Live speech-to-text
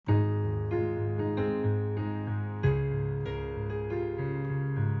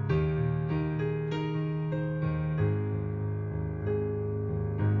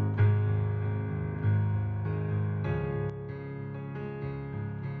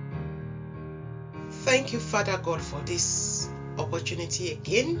Thank you, Father God, for this opportunity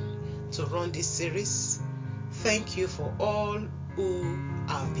again to run this series. Thank you for all who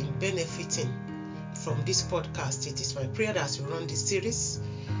have been benefiting from this podcast. It is my prayer that as we run this series,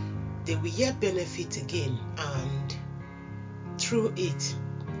 they will yet benefit again, and through it,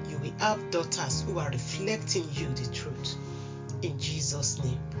 you will have daughters who are reflecting you the truth. In Jesus'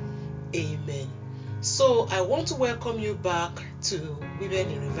 name, amen. So I want to welcome you back to Women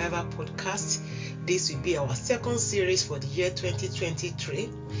in Revival podcast. This will be our second series for the year 2023,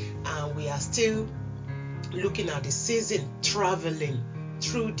 and we are still looking at the season traveling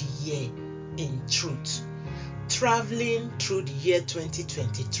through the year in truth. Traveling through the year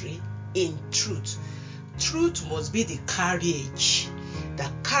 2023 in truth. Truth must be the carriage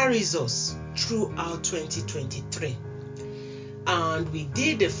that carries us throughout 2023. And we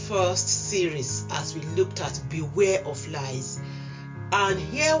did the first series as we looked at Beware of Lies. And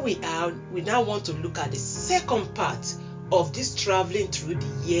here we are, we now want to look at the second part of this traveling through the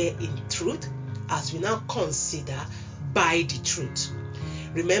year in truth, as we now consider By the Truth.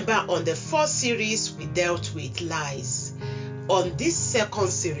 Remember, on the first series, we dealt with lies. On this second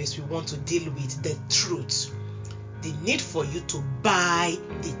series, we want to deal with the truth. The need for you to buy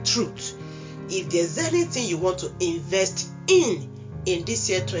the truth. If there's anything you want to invest in this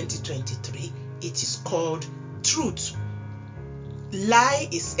year 2023, it is called truth. Lie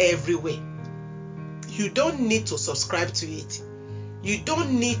is everywhere. You don't need to subscribe to it. You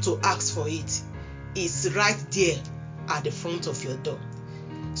don't need to ask for it. It's right there at the front of your door.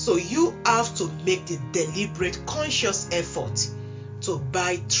 So you have to make the deliberate, conscious effort to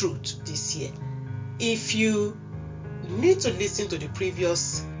buy truth this year. If you need to listen to the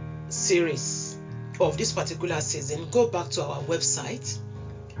previous series of this particular season, go back to our website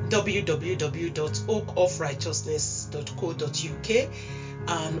www.oakofrighteousness.co.uk,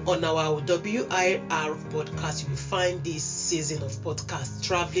 and on our WIR podcast you will find this season of podcasts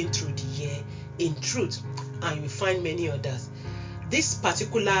traveling through the year in truth, and you will find many others. This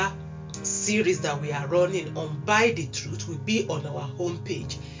particular series that we are running on By the Truth will be on our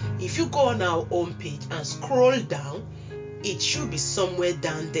homepage. If you go on our homepage and scroll down, it should be somewhere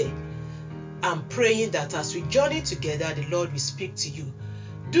down there. I'm praying that as we journey together, the Lord will speak to you.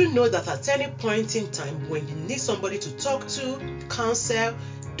 Do know that at any point in time, when you need somebody to talk to, counsel,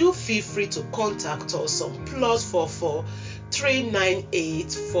 do feel free to contact us on +44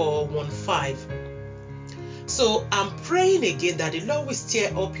 398 415. So I'm praying again that the Lord will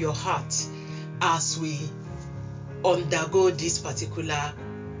stir up your heart as we undergo this particular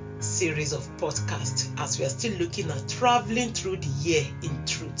series of podcasts, as we are still looking at traveling through the year in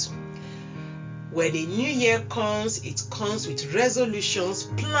truth. When a new year comes, it comes with resolutions,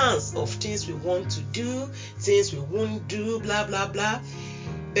 plans of things we want to do, things we won't do, blah, blah, blah.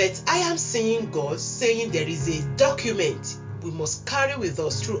 But I am seeing God saying there is a document we must carry with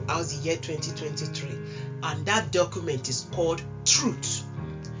us throughout the year 2023. And that document is called truth.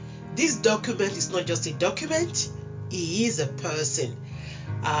 This document is not just a document, he is a person.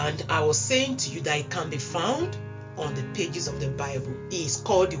 And I was saying to you that it can be found on the pages of the Bible. He is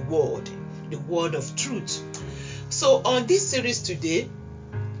called the word of truth. So on this series today,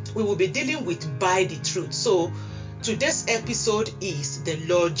 we will be dealing with By the Truth. So today's episode is the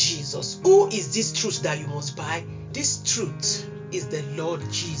Lord Jesus. Who is this truth that you must buy? This truth is the Lord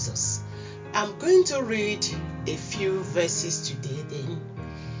Jesus. I'm going to read a few verses today, then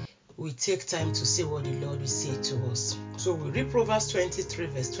we take time to see what the Lord will say to us. So we read Proverbs 23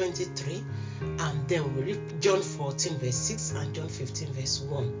 verse 23, and then we read John 14 verse 6 and John 15 verse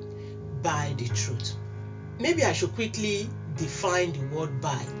 1. By the truth. Maybe I should quickly define the word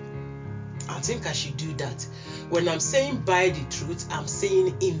buy. I think I should do that. When I'm saying buy the truth, I'm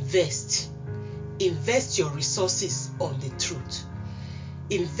saying invest. Invest your resources on the truth.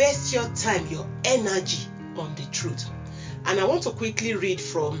 Invest your time, your energy on the truth. And I want to quickly read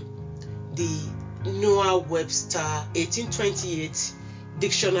from the Noah Webster 1828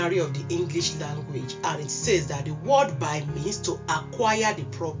 Dictionary of the English Language, and it says that the word buy means to acquire the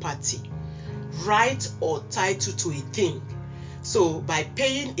property, right or title to a thing, so by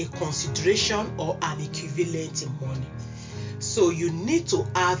paying a consideration or an equivalent in money. So you need to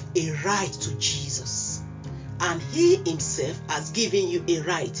have a right to Jesus, and he himself has given you a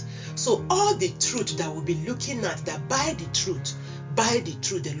right. So all the truth that we'll be looking at, that by the truth,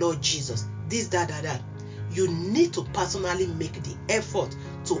 the Lord Jesus, this, that, you need to personally make the effort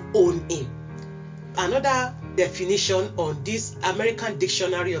to own him. Another definition on this American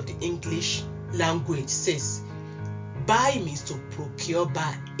Dictionary of the English Language says, buy means to procure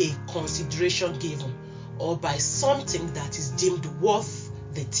by a consideration given or by something that is deemed worth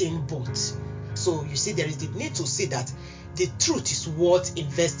the thing bought. So you see, there is the need to see that the truth is worth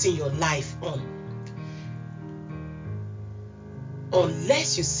investing your life on.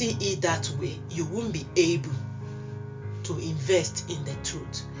 Unless you see it that way, you won't be able to invest in the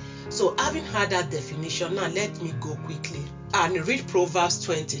truth. So having had that definition, now let me go quickly and read Proverbs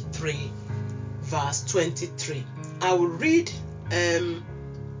 23 verse 23. I will read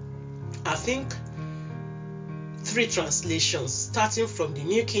I think 3 translations, starting from the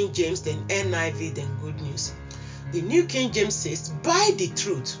New King James, then NIV, then Good News. The New King James says, buy the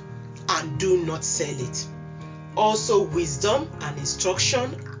truth and do not sell it. Also wisdom and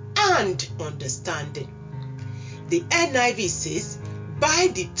instruction and understanding. The NIV says, buy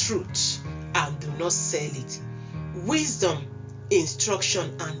the truth and do not sell it. Wisdom,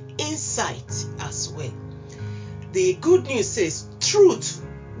 instruction, and insight as well. The Good News says, truth,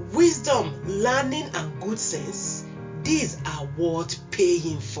 wisdom, learning, and good sense, these are worth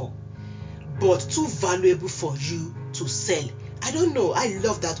paying for, but too valuable for you to sell. I don't know, I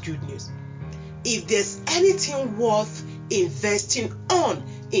love that Good News. If there's anything worth investing on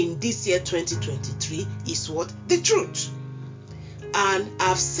in this year 2023, is what? The truth. And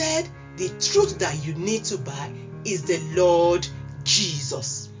I've said the truth that you need to buy is the Lord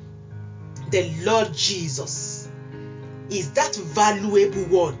Jesus. The Lord Jesus is that valuable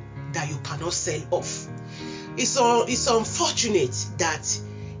one that you cannot sell off. It's unfortunate that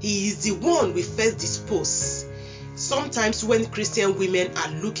he is the one we first dispose. Sometimes when Christian women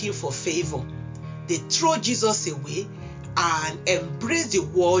are looking for favor, they throw Jesus away and embrace the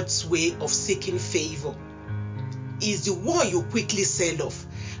world's way of seeking favor. Is the one you quickly sell off.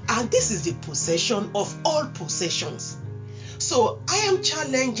 And this is the possession of all possessions. So I am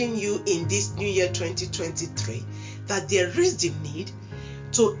challenging you in this new year 2023 that there is the need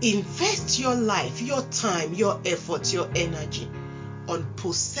to invest your life, your time, your effort, your energy on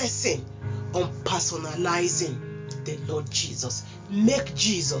possessing, on personalizing the Lord Jesus. Make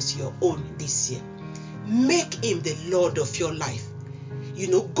Jesus your own this year. Make him the Lord of your life.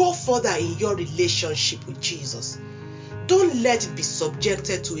 Go further in your relationship with Jesus. Don't let it be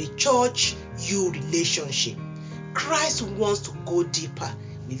subjected to a church you relationship. Christ wants to go deeper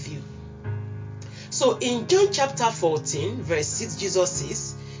with you. So in John chapter 14 verse 6,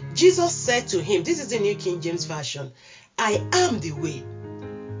 Jesus said to him, this is the New King James Version, I am the way,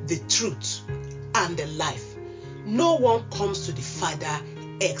 the truth, and the life. No one comes to the Father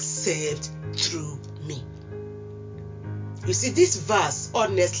except through me. You see, this verse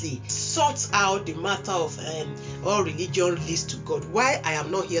honestly sorts out the matter of all religion leads to God. Why I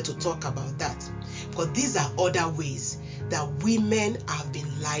am not here to talk about that, because these are other ways that women have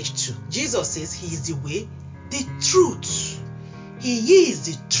been lied to. Jesus says he is the way, the truth. He is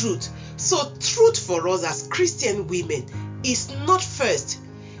the truth. So truth for us as Christian women is not first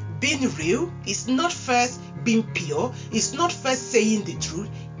being real, it's not first being pure, it's not first saying the truth.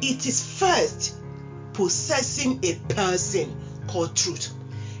 It is first possessing a person called truth.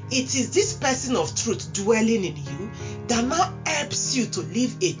 It is this person of truth dwelling in you that now helps you to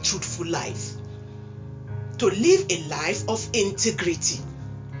live a truthful life, to live a life of integrity.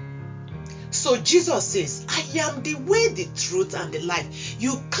 So Jesus says, I am the way, the truth, and the life.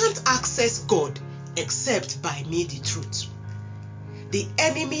 You can't access God except by me, the truth. The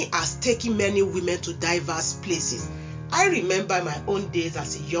enemy has taken many women to diverse places. I remember my own days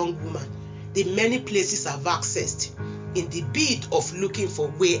as a young woman, the many places I've accessed in the bid of looking for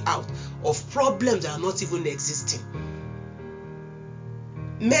way out of problems that are not even existing.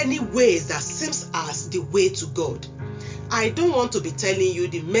 Many ways that seems as the way to God. I don't want to be telling you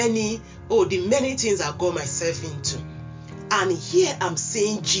the many things I got myself into. And here I'm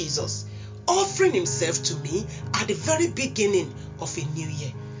seeing Jesus offering himself to me at the very beginning of a new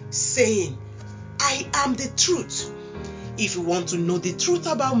year, saying, I am the truth. If you want to know the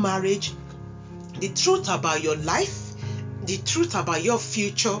truth about marriage, the truth about your life, the truth about your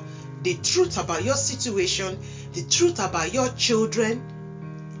future, the truth about your situation, the truth about your children,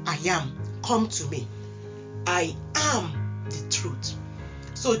 I am. Come to me. I am the truth.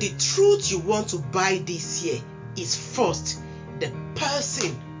 So the truth you want to buy this year is first the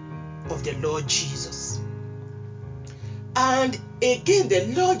person of the Lord Jesus. And again,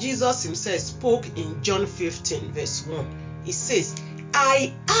 the Lord Jesus himself spoke in John 15 verse 1. He says,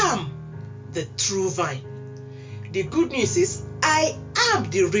 I am the true vine. The good news is, I am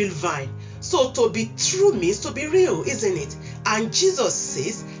the real vine. So to be true means to be real, isn't it? And Jesus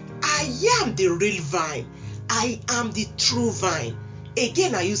says, I am the real vine. I am the true vine.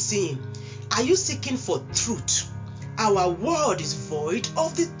 Again, are you seeing? Are you seeking for truth? Our world is void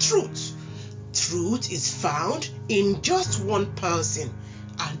of the truth. Truth is found in just one person,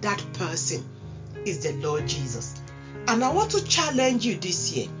 and that person is the Lord Jesus. And I want to challenge you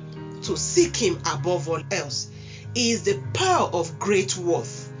this year to seek him above all else. He is the pearl of great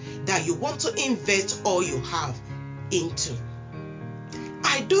worth that you want to invest all you have into.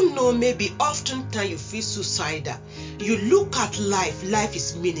 I don't know, maybe oftentimes you feel suicidal. You look at life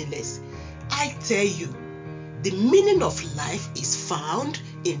is meaningless. I tell you, the meaning of life is found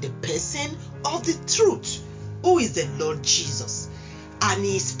in the person of the truth, who is the Lord Jesus. And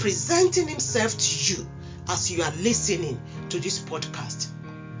he is presenting himself to you as you are listening to this podcast.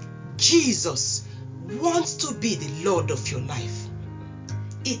 Jesus wants to be the Lord of your life.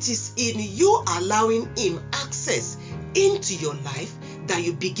 It is in you allowing him access into your life that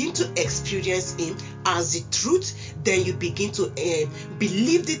you begin to experience him as the truth. Then you begin to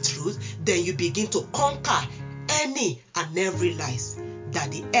believe the truth. Then you begin to conquer any and every lies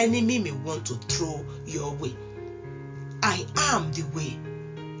that the enemy may want to throw your way. I am the way.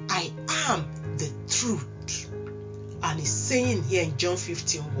 I am the truth. And he's saying here in John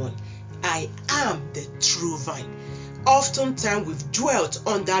 15:1, I am the true vine. Oftentimes we've dwelt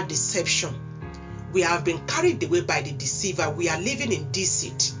under deception. We have been carried away by the deceiver. We are living in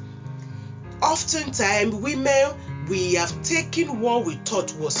deceit. Oftentimes women, we have taken what we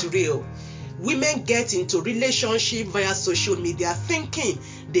thought was real. Women get into relationship via social media thinking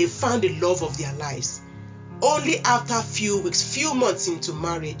they found the love of their lives. Only after a few weeks, few months into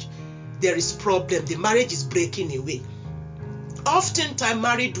marriage, there is problem. The marriage is breaking away. Oftentimes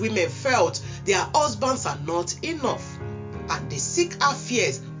married women felt their husbands are not enough and they seek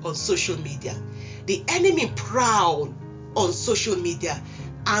affairs on social media. The enemy prowl on social media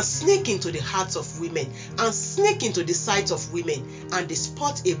and sneak into the hearts of women and sneak into the sights of women, and they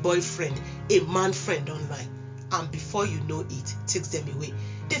spot a boyfriend, a man friend online, and before you know it, takes them away.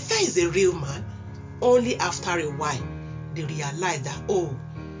 They think he's a real man. Only after a while they realize that, oh,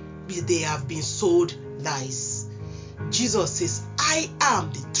 they have been sold lies. Jesus says, I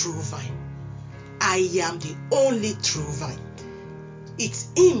am the true vine. I am the only true vine.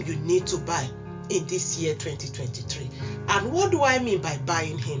 It's him you need to buy in this year 2023. And what do I mean by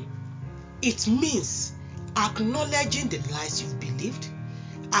buying him? It means acknowledging the lies you've believed,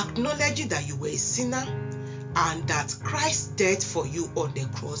 acknowledging that you were a sinner and that Christ's death for you on the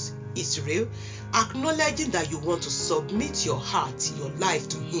cross is real, acknowledging that you want to submit your heart, your life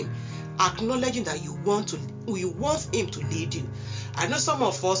to him, acknowledging that you want him to lead you. I know some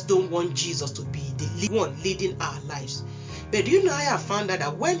of us don't want Jesus to be the one leading our lives, but do you know I have found out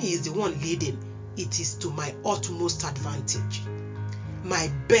that when he is the one leading, it is to my utmost advantage, my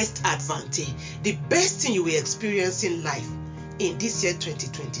best advantage. The best thing you will experience in life in this year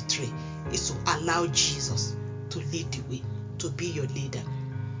 2023 is to allow Jesus to lead the way, to be your leader,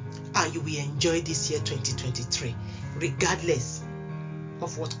 and you will enjoy this year 2023 regardless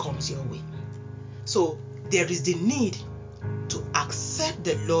of what comes your way. So there is the need to accept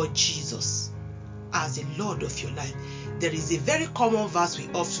the Lord Jesus as the Lord of your life. There is a very common verse we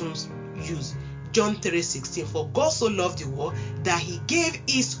often use, John 3:16, for God so loved the world that he gave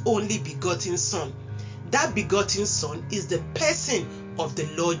his only begotten son. That begotten son is the person of the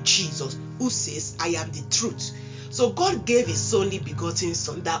Lord Jesus, who says, I am the truth. So God gave his only begotten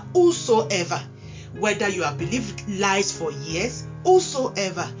son, that whosoever, whether you have believed lies for years,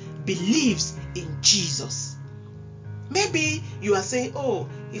 whosoever believes in Jesus. Maybe you are saying, oh,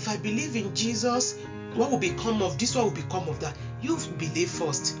 if I believe in Jesus, what will become of this, what will become of that? You believe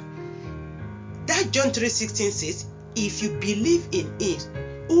first. That John 3:16 says, if you believe in him,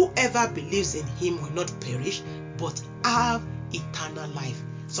 whoever believes in him will not perish, but have eternal life.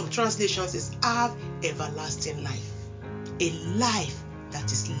 Some translations says, have everlasting life. A life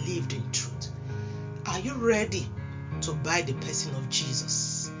that is lived in truth. Are you ready to buy the person of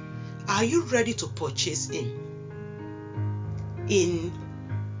Jesus? Are you ready to purchase him? In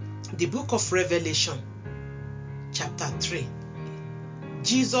the book of Revelation, chapter 3,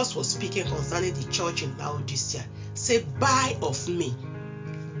 Jesus was speaking concerning the church in Laodicea. Say, buy of me.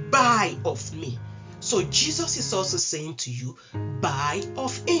 Buy of me. So Jesus is also saying to you, buy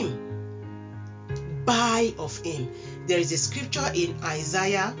of him. Buy of him. There is a scripture in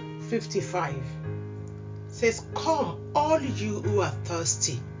Isaiah 55. It says, come, all you who are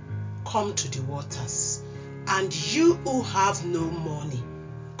thirsty, come to the waters. And you who have no money,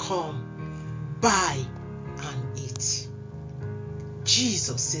 come, buy and eat.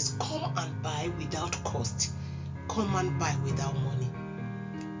 Jesus says, come and buy without cost. Come and buy without money.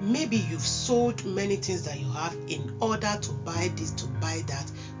 Maybe you've sold many things that you have in order to buy this, to buy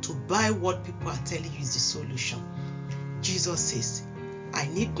that, to buy what people are telling you is the solution. Jesus says, I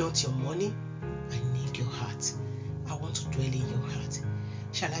need not your money, I need your heart. I want to dwell in your heart.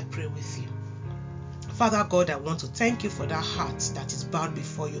 Shall I pray with you? Father God, I want to thank you for that heart that is bowed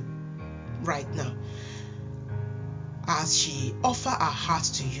before you right now. As she offers her heart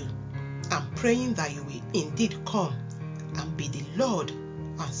to you, I'm praying that you will indeed come and be the Lord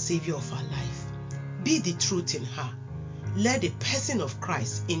and Savior of her life. Be the truth in her. Let the person of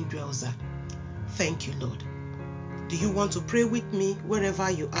Christ indwells her. Thank you, Lord. Do you want to pray with me wherever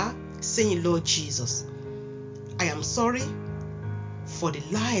you are, saying, Lord Jesus, I am sorry for the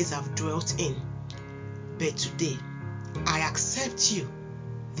lies I've dwelt in, but today I accept you,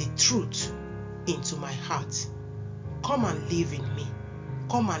 the truth, into my heart. Come and live in me.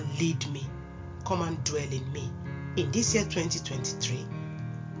 Come and lead me. Come and dwell in me in this year 2023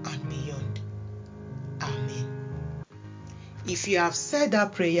 and beyond. Amen. If you have said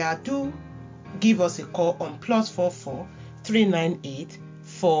that prayer, do give us a call on +44 398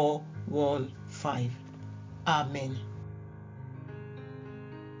 415. Amen.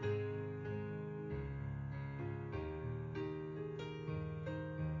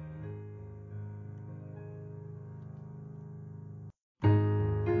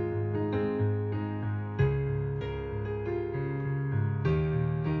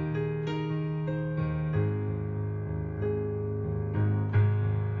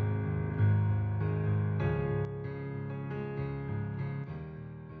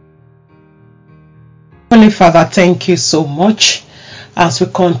 Heavenly Father, thank you so much as we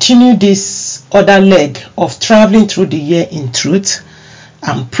continue this other leg of traveling through the year in truth.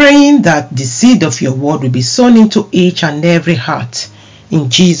 I'm praying that the seed of your word will be sown into each and every heart. In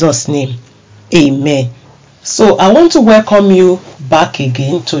Jesus' name, amen. So I want to welcome you back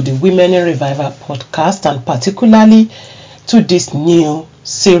again to the Women in Revival podcast, and particularly to this new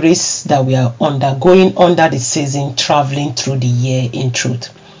series that we are undergoing under the season Traveling Through the Year in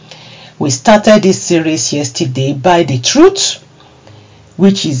Truth. We started this series yesterday by the truth,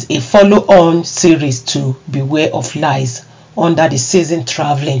 which is a follow-on series to Beware of Lies under the season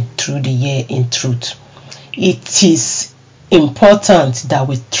Traveling Through the Year in Truth. It is important that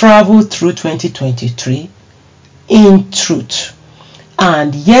we travel through 2023 in truth.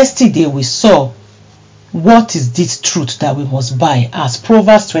 And yesterday we saw what is this truth that we must buy, as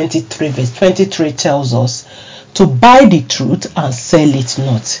Proverbs 23 verse 23 tells us to buy the truth and sell it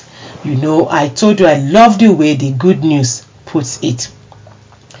not. You know, I told you I love the way the Good News puts it,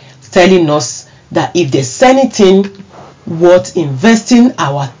 telling us that if there's anything worth investing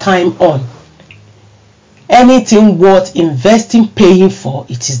our time on, anything worth investing, paying for,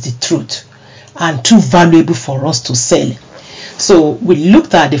 it is the truth, and too valuable for us to sell. So we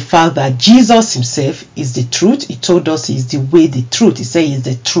looked at the fact that Jesus himself is the truth. He told us he's the way, the truth. He said he's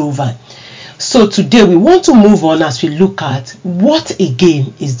the true vine. So today we want to move on as we look at what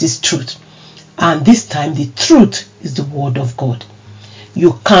again is this truth. And this time the truth is the word of God.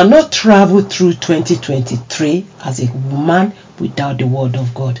 You cannot travel through 2023 as a woman without the word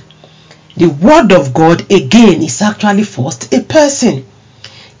of God. The word of God again is actually first a person.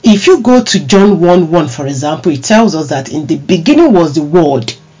 If you go to John 1:1, for example, it tells us that in the beginning was the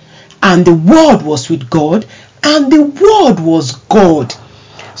word, and the word was with God, and the word was God.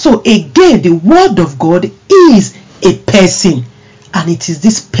 So again, the word of God is a person, and it is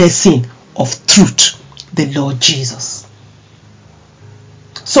this person of truth, the Lord Jesus.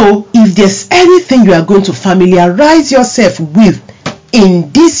 So if there's anything you are going to familiarize yourself with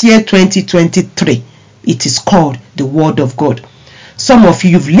in this year 2023, it is called the word of God. Some of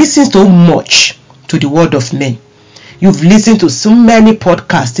you, you've listened so much to the word of men. You've listened to so many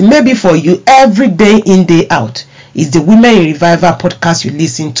podcasts. Maybe for you, every day in, day out is the Women in Revival podcast you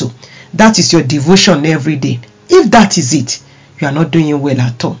listen to. That is your devotion every day. If that is it, you are not doing well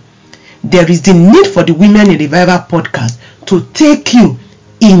at all. There is the need for the Women in Revival podcast to take you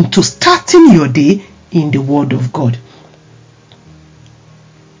into starting your day in the word of God.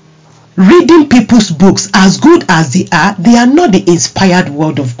 Reading people's books, as good as they are not the inspired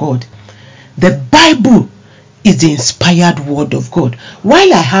word of God. The Bible is the inspired word of God.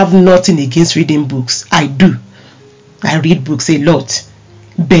 While I have nothing against reading books, I do. I read books a lot.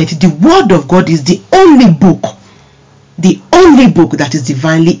 But the word of God is the only book that is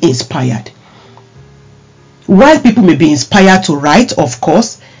divinely inspired. While people may be inspired to write, of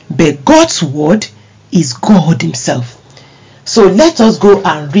course, but God's word is God himself. So let us go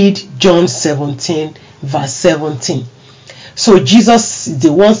and read John 17 verse 17. So Jesus is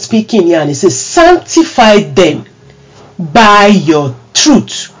the one speaking here, and he says, sanctify them by your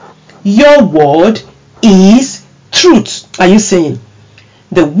truth. Your word is truth. Are you saying?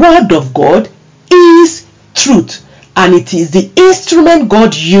 The word of God is truth, and it is the instrument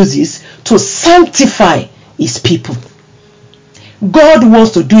God uses to sanctify his people. God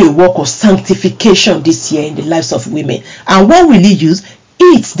wants to do a work of sanctification this year in the lives of women. And what will he use?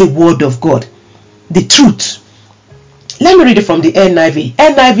 It's the word of God, the truth. Let me read it from the NIV.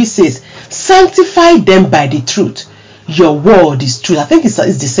 NIV says, sanctify them by the truth. Your word is truth. I think it's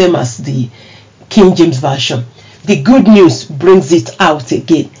the same as the King James Version. The Good News brings it out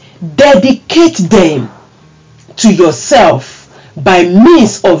again. Dedicate them to yourself by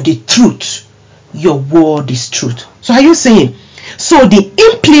means of the truth. Your word is truth. So are you saying? So the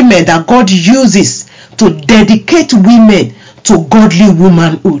implement that God uses to dedicate women to godly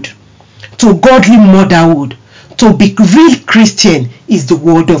womanhood, to godly motherhood, to be real Christian is the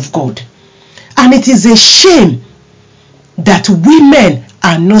word of God. And it is a shame that women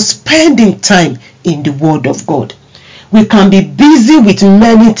are not spending time in the word of God. We can be busy with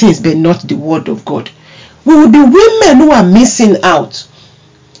many things, but not the word of God. We will be women who are missing out.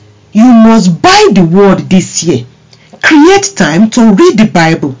 You must buy the word this year. Create time to read the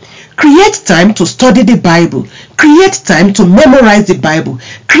Bible. Create time to study the Bible. Create time to memorize the Bible.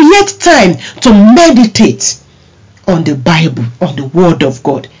 Create time to meditate on the Bible, on the word of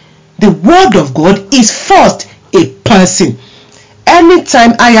God. The word of God is first a person.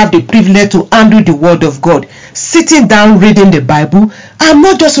 Anytime I have the privilege to handle the word of God, sitting down reading the Bible, I'm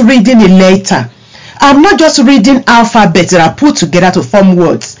not just reading a letter. I'm not just reading alphabets that are put together to form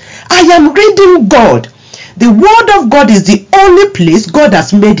words. I am reading God. The word of God is the only place God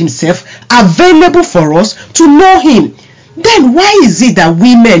has made himself available for us to know him. Then why is it that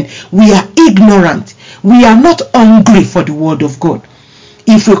women, we are ignorant? We are not hungry for the word of God.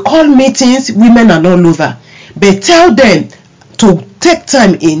 If we call meetings, women are all over. But tell them to take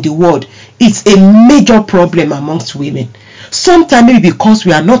time in the word. It's a major problem amongst women. Sometimes maybe because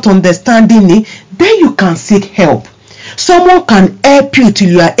we are not understanding it, then you can seek help. Someone can help you till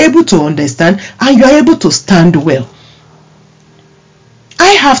you are able to understand and you are able to stand well.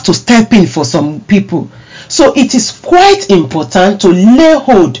 I have to step in for some people. So it is quite important to lay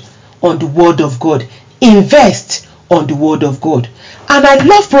hold on the word of God. Invest on the word of God. And I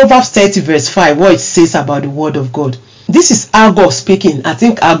love Proverbs 30 verse 5, what it says about the word of God. This is Agor speaking. I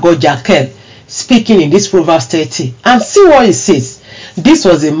think Agor Jakel speaking in this Proverbs 30. And see what it says. This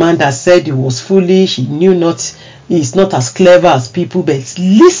was a man that said he was foolish. He knew not. He's not as clever as people. But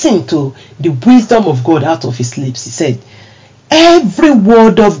listen to the wisdom of God out of his lips. He said, every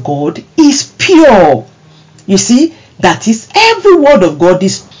word of God is pure. You see, that is, every word of God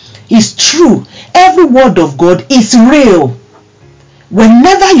is true. Every word of God is real.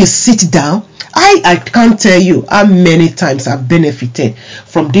 Whenever you sit down, I can't tell you how many times I've benefited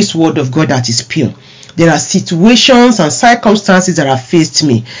from this word of God that is pure. There are situations and circumstances that have faced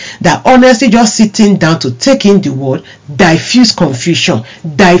me that honestly just sitting down to take in the word diffuse confusion,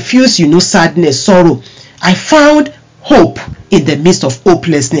 diffuse, sadness, sorrow. I found hope in the midst of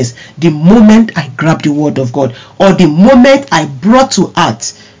hopelessness the moment I grabbed the word of God, or the moment I brought to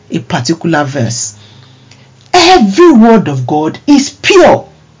heart a particular verse. Every word of God is pure.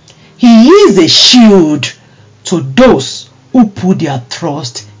 He is a shield to those who put their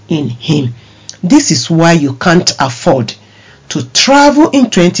trust in him. This is why you can't afford to travel in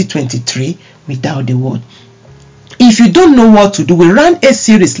 2023 without the word. If you don't know what to do, we ran a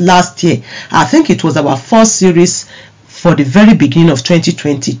series last year. I think it was our first series for the very beginning of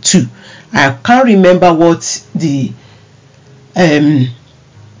 2022. I can't remember what the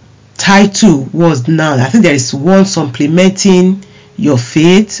title was now. I think there is one, supplementing your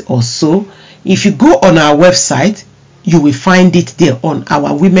faith or so. If you go on our website, you will find it there on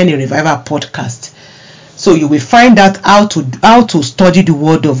our Women in Revival podcast. So you will find out how to study the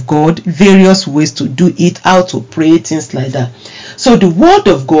word of God, various ways to do it, how to pray, things like that. So the word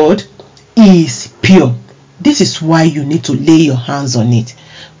of God is pure. This is why you need to lay your hands on it.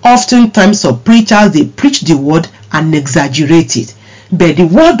 Oftentimes some preachers, they preach the word and exaggerate it. But the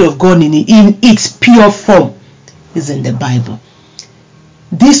word of God in its pure form is in the Bible.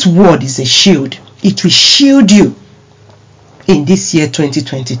 This word is a shield. It will shield you in this year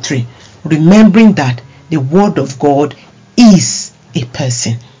 2023. Remembering that the word of God is a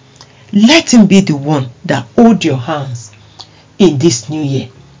person. Let him be the one that hold your hands in this new year.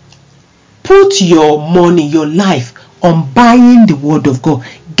 Put your money, your life on buying the word of God.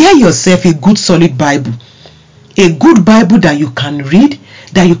 Get yourself a good solid Bible. A good Bible that you can read,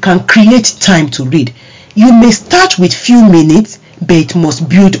 that you can create time to read. You may start with few minutes, but it must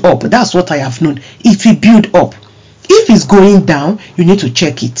build up. That's what I have known. It will build up. If it's going down, you need to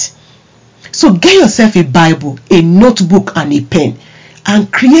check it. So get yourself a Bible, a notebook and a pen,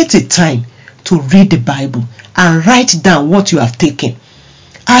 and create a time to read the Bible and write down what you have taken.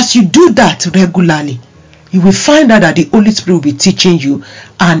 As you do that regularly, you will find out that the Holy Spirit will be teaching you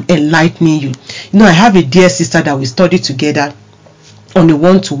and enlightening you. I have a dear sister that we study together on a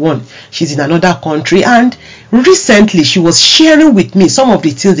one-to-one. She's in another country, and recently she was sharing with me some of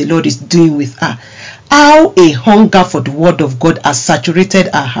the things the Lord is doing with her, how a hunger for the word of God has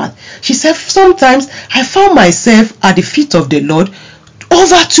saturated her heart. She said, sometimes I found myself at the feet of the Lord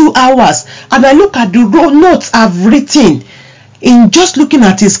over 2 hours, and I look at the notes I've written. In just looking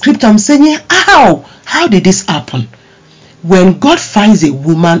at his script, I'm saying, how did this happen? When God finds a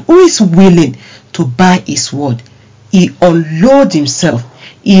woman who is willing to buy his word, he unloads himself,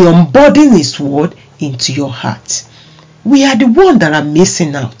 he unburdens his word into your heart. We are the ones that are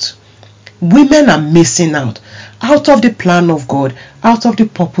missing out. Women are missing out of the plan of God, out of the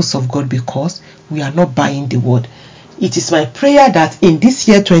purpose of God, because we are not buying the word. It is my prayer that in this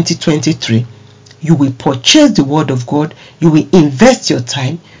year 2023, you will purchase the word of God, you will invest your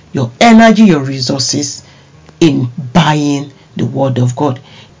time, your energy, your resources in buying the word of God.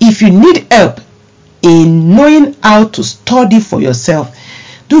 If you need help in knowing how to study for yourself,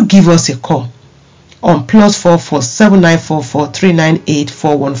 do give us a call on +44 7944 398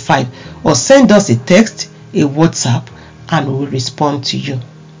 415, or send us a text, a WhatsApp, and we will respond to you.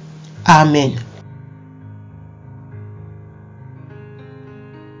 Amen.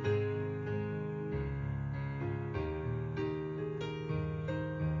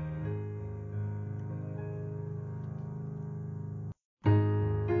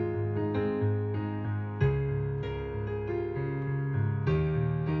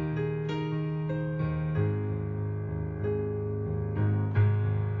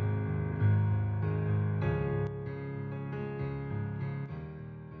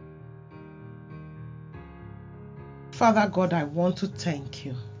 Father God, I want to thank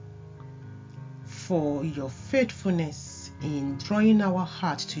you for your faithfulness in drawing our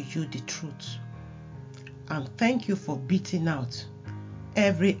heart to you, the truth. And thank you for beating out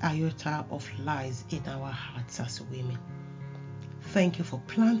every iota of lies in our hearts as women. Thank you for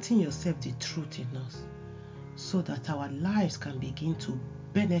planting yourself the truth in us, so that our lives can begin to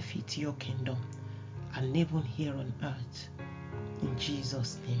benefit your kingdom and even here on earth. In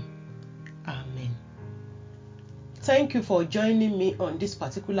Jesus' name, amen. Thank you for joining me on this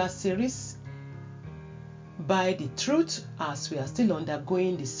particular series, By the Truth, as we are still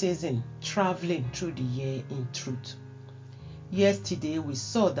undergoing the season, traveling through the year in truth. Yesterday we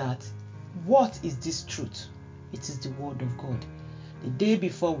saw that, what is this truth? It is the word of God. The day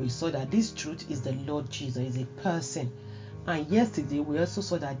before we saw that this truth is the Lord Jesus, is a person. And yesterday we also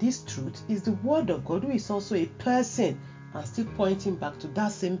saw that this truth is the word of God, who is also a person, and still pointing back to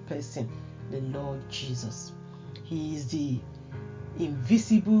that same person, the Lord Jesus. He is the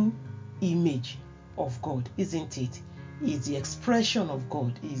invisible image of God, isn't it? He is the expression of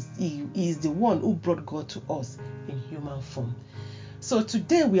God. He is the one who brought God to us in human form. So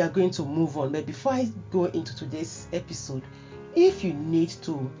today we are going to move on. But before I go into today's episode, if you need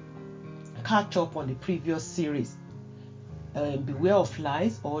to catch up on the previous series, Beware of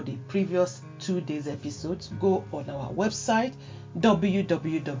Lies, or the previous 2 days episodes, go on our website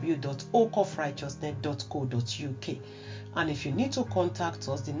www.oakofrighteousness.co.uk. And if you need to contact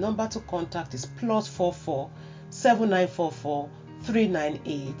us, the number to contact is +44 7944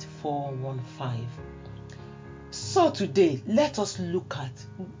 398 415. So today, let us look at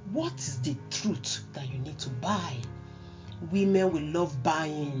what is the truth that you need to buy. Women, we love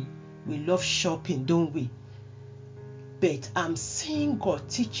buying, we love shopping, don't we? But I'm seeing God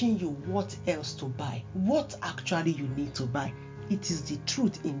teaching you what else to buy, what actually you need to buy. It is the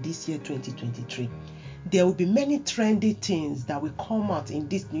truth in this year 2023. There will be many trendy things that will come out in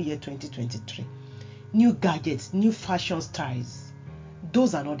this new year 2023. New gadgets, new fashion styles.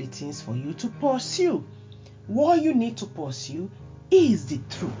 Those are not the things for you to pursue. What you need to pursue is the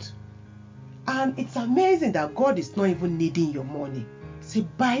truth. And it's amazing that God is not even needing your money. Say,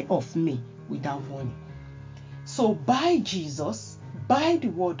 buy of me without money. So buy Jesus, buy the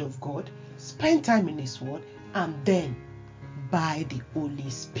word of God, spend time in his word, and then buy the Holy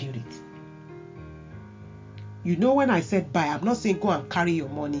Spirit. You know, when I said buy, I'm not saying go and carry your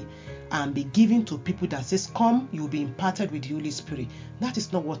money and be given to people that says, come, you'll be imparted with the Holy Spirit. That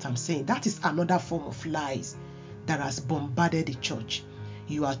is not what I'm saying. That is another form of lies that has bombarded the church.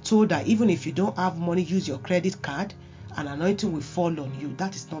 You are told that even if you don't have money, use your credit card and anointing will fall on you.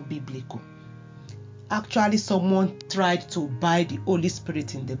 That is not biblical. Actually, someone tried to buy the Holy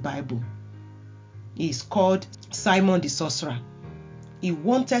Spirit in the Bible. He is called Simon the Sorcerer. He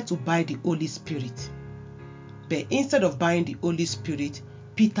wanted to buy the Holy Spirit. But instead of buying the Holy Spirit,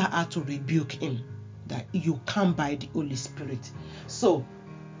 Peter had to rebuke him that you can't buy the Holy Spirit. So,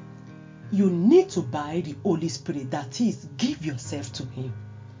 you need to buy the Holy Spirit. That is, give yourself to Him.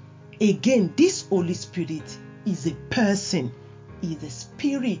 Again, this Holy Spirit is a person, is the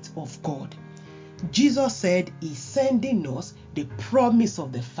Spirit of God. Jesus said He's sending us the promise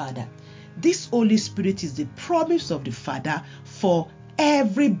of the Father. This Holy Spirit is the promise of the Father for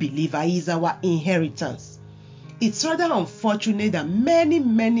every believer. He is our inheritance. It's rather unfortunate that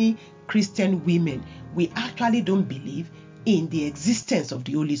many Christian women, we actually don't believe in the existence of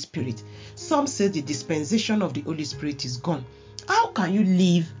the Holy Spirit. Some say the dispensation of the Holy Spirit is gone. How can you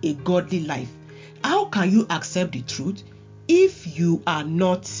live a godly life? How can you accept the truth if you are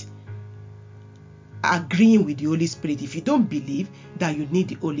not agreeing with the Holy Spirit, if you don't believe that you need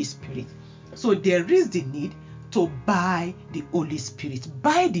the Holy Spirit? So there is the need to buy the Holy Spirit.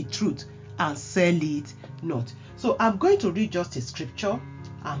 Buy the truth and sell it not. So I'm going to read just a scripture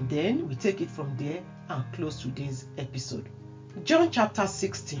and then we take it from there and close today's episode. John chapter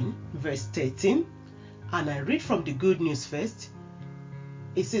 16 verse 13, and I read from the Good News first.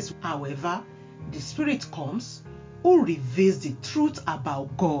 It says, however, the Spirit comes who reveals the truth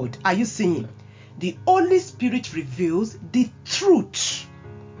about God. Are you seeing? The Holy Spirit reveals the truth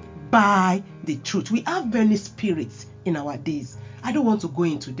by the truth. We have many spirits in our days. I don't want to go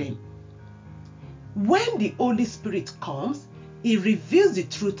into them. When the Holy Spirit comes, He reveals the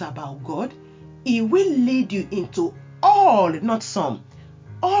truth about God. He will lead you into all, not some,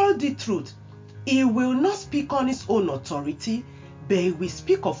 all the truth. He will not speak on His own authority, but He will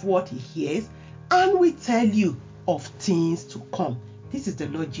speak of what He hears and will tell you of things to come. This is the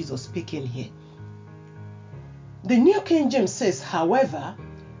Lord Jesus speaking here. The New King James says, however,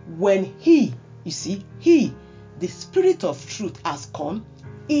 when He, the Spirit of truth has come,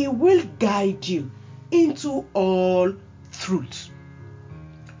 He will guide you into all truth.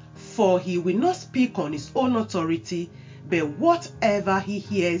 For He will not speak on His own authority, but whatever He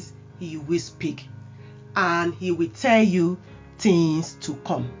hears, He will speak, and He will tell you things to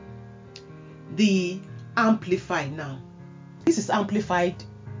come. The Amplified now. This is Amplified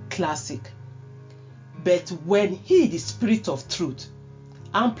Classic. But when He, the Spirit of truth,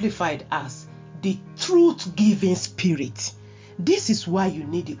 amplified as the truth-giving Spirit. This is why you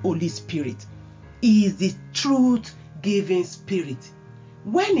need the Holy Spirit. He is the truth-giving Spirit.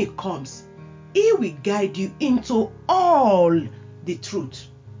 When He comes, He will guide you into all the truth.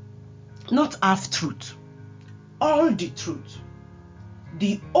 Not half truth. All the truth.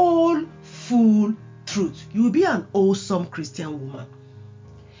 The whole full truth. You will be an awesome Christian woman.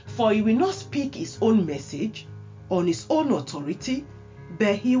 For He will not speak His own message on His own authority,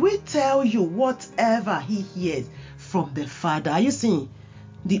 but He will tell you whatever He hears from the Father. Are you seeing?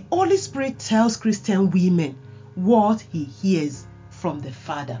 The Holy Spirit tells Christian women what He hears from the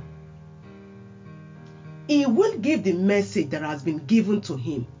Father. He will give the message that has been given to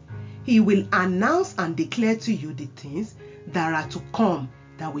Him. He will announce and declare to you the things that are to come,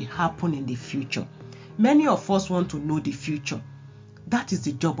 that will happen in the future. Many of us want to know the future. That is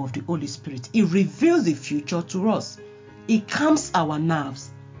the job of the Holy Spirit. He reveals the future to us. He calms our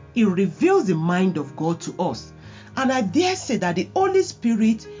nerves. He reveals the mind of God to us. And I dare say that the Holy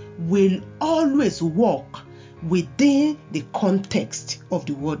Spirit will always walk within the context of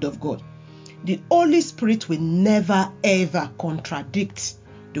the Word of God. The Holy Spirit will never ever contradict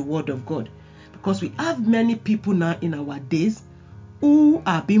the Word of God. Because we have many people now in our days who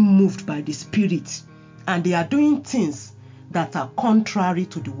are being moved by the Spirit, and they are doing things that are contrary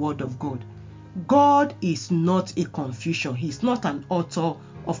to the Word of God. God is not a confusion. He is not an author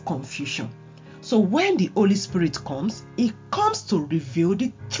of confusion. So when the Holy Spirit comes, He comes to reveal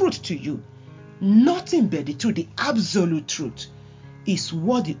the truth to you. Nothing but the truth, the absolute truth, is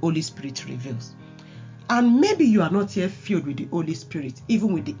what the Holy Spirit reveals. And maybe you are not yet filled with the Holy Spirit,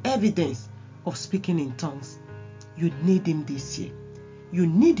 even with the evidence of speaking in tongues. You need Him this year. You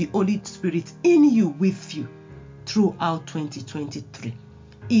need the Holy Spirit in you, with you, throughout 2023.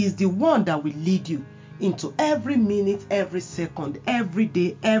 He is the one that will lead you into every minute, every second, every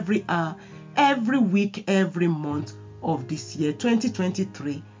day, every hour, every week, every month of this year,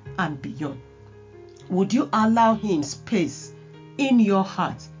 2023 and beyond. Would you allow Him space in your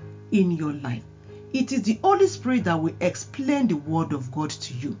heart, in your life? It is the Holy Spirit that will explain the Word of God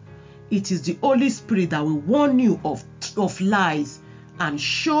to you. It is the Holy Spirit that will warn you of lies and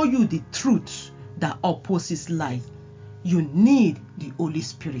show you the truth that opposes lies. You need the Holy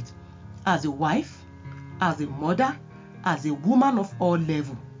Spirit. As a wife, as a mother, as a woman of all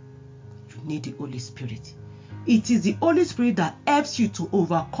levels, you need the Holy Spirit. It is the Holy Spirit that helps you to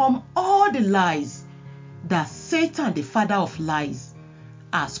overcome all the lies that Satan, the father of lies,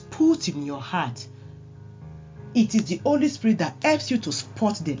 has put in your heart. It is the Holy Spirit that helps you to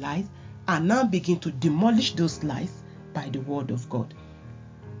spot the lies and now begin to demolish those lies by the word of God.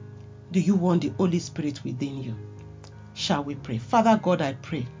 Do you want the Holy Spirit within you? Shall we pray? Father God, I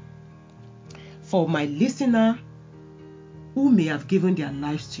pray for my listener who may have given their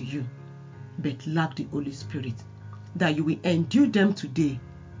lives to you but lack the Holy Spirit, that you will endue them today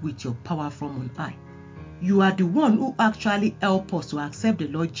with your power from on high. You are the one who actually help us to accept the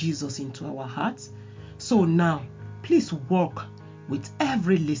Lord Jesus into our hearts. So now, please walk with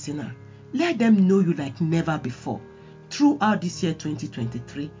every listener. Let them know you like never before throughout this year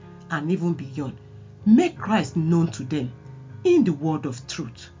 2023 and even beyond. Make Christ known to them in the word of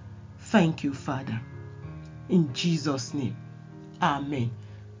truth. Thank you, Father. In Jesus' name, amen.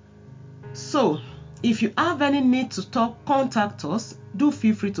 So, if you have any need to talk, contact us. Do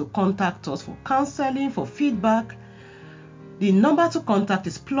feel free to contact us for counseling, for feedback. The number to contact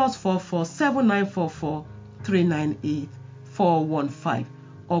is +44 7944 398 415,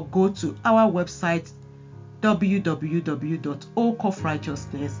 or go to our website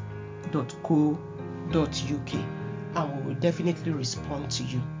www.oakofrighteousness.co.uk, and we will definitely respond to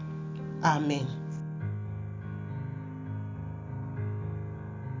you. Amen.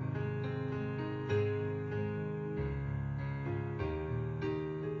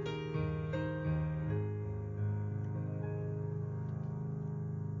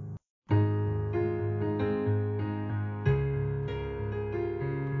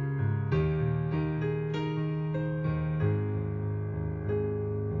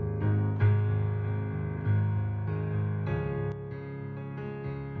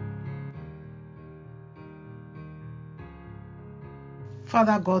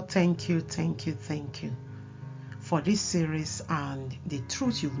 Father God, thank you for this series and the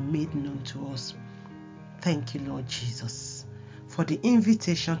truth you've made known to us. Thank you, Lord Jesus, for the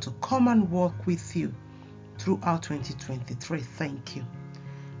invitation to come and walk with you throughout 2023. Thank you.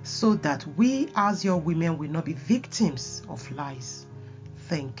 So that we as your women will not be victims of lies.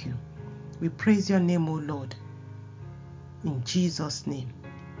 Thank you. We praise your name, O Lord. In Jesus' name.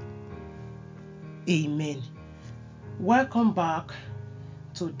 Amen. Welcome back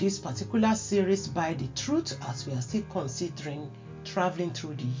to this particular series by the truth, as we are still considering traveling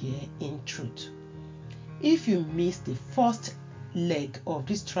through the year in truth. If you missed the first leg of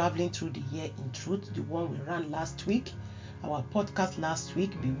this traveling through the year in truth, the one we ran last week, our podcast last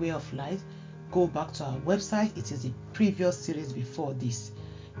week, Beware of Lies, go back to our website. It is the previous series before this.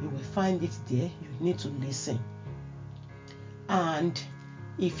 You will find it there. You need to listen. And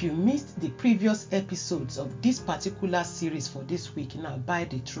if you missed the previous episodes of this particular series for this week, now by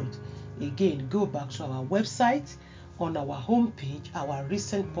the truth, again, go back to our website. On our homepage, our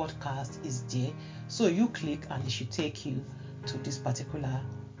recent podcast is there. So you click and it should take you to this particular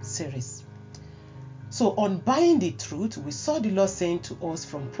series. So on buying the truth, we saw the Lord saying to us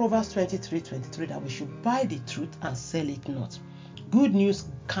from Proverbs 23:23 that we should buy the truth and sell it not. Good News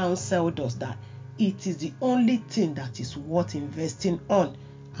counseled us that it is the only thing that is worth investing on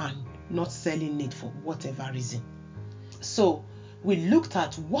and not selling it for whatever reason. So we looked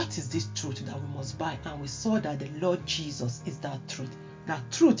at what is this truth that we must buy, and we saw that the Lord Jesus is that truth. That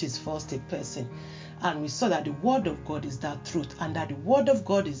truth is first a person, and we saw that the word of God is that truth, and that the word of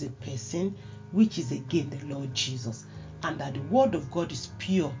God is a person, which is again the Lord Jesus, and that the word of God is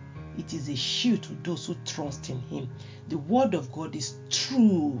pure. It is a shield to those who trust in him. The word of God is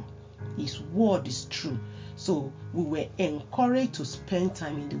true. His word is true. So we were encouraged to spend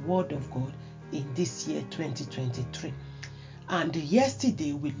time in the word of God in this year 2023. And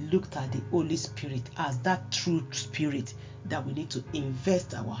yesterday we looked at the Holy Spirit as that true spirit that we need to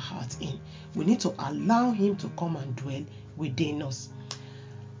invest our hearts in. We need to allow him to come and dwell within us.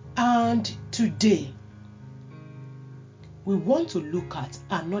 And today we want to look at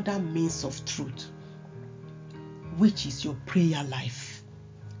another means of truth, which is your prayer life.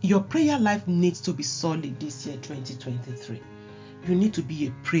 Your prayer life needs to be solid this year 2023. You need to be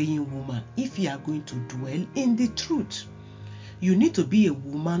a praying woman if you are going to dwell in the truth. You need to be a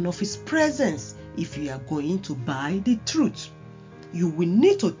woman of his presence if you are going to buy the truth. You will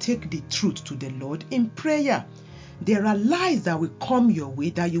need to take the truth to the Lord in prayer. There are lies that will come your way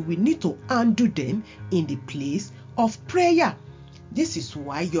that you will need to undo them in the place of prayer. This is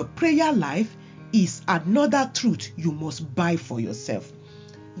why your prayer life is another truth you must buy for yourself.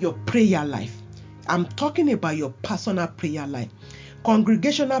 Your prayer life. I'm talking about your personal prayer life.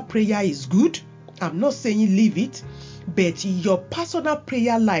 Congregational prayer is good. I'm not saying leave it, but your personal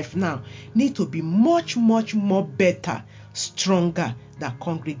prayer life now need to be much more better, stronger than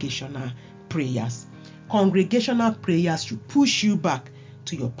congregational prayers. Congregational prayers should push you back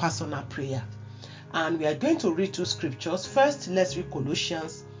to your personal prayer. And we are going to read two scriptures. First, let's read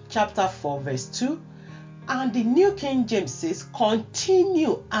Colossians chapter 4, verse 2. And the New King James says,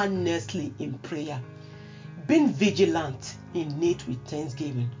 continue earnestly in prayer, being vigilant in it with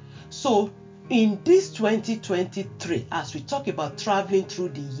thanksgiving. So in this 2023, as we talk about traveling through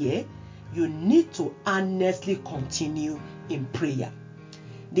the year, you need to earnestly continue in prayer.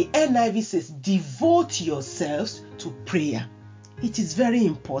 The NIV says, devote yourselves to prayer. It is very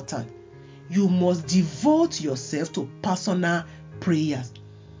important. You must devote yourself to personal prayers.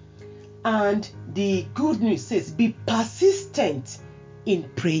 And the Good News says, be persistent in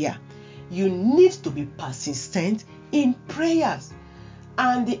prayer. You need to be persistent in prayers.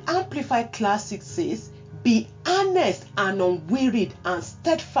 And the Amplified Classic says, be earnest and unwearied and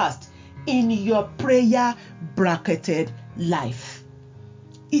steadfast in your prayer bracketed life.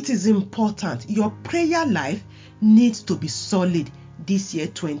 It is important. Your prayer life needs to be solid this year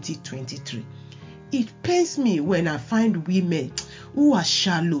 2023. It pains me when I find women who are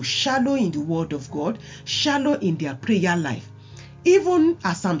shallow in the word of God, shallow in their prayer life. Even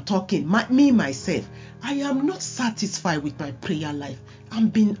as I'm talking, myself, I am not satisfied with my prayer life. I'm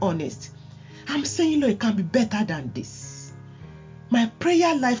being honest. I'm saying, Lord, it can be better than this. My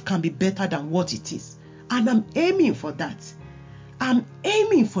prayer life can be better than what it is. And I'm aiming for that. I'm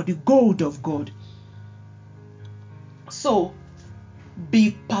aiming for the gold of God. So,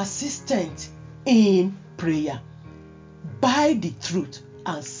 be persistent in prayer. Buy the truth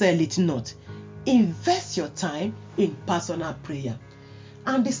and sell it not. Invest your time in personal prayer.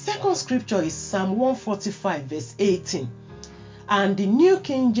 And the second scripture is Psalm 145 verse 18. And the New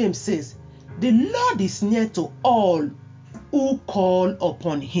King James says, the Lord is near to all who call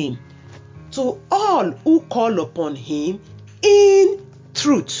upon him. To all who call upon him in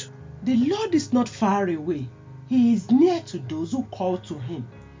truth. The Lord is not far away. He is near to those who call to him.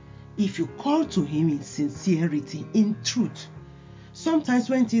 If you call to him in sincerity, in truth. Sometimes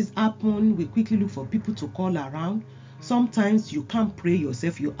when things happen, we quickly look for people to call around. Sometimes you can't pray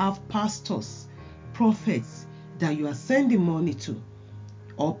yourself. You have pastors, prophets that you are sending money to,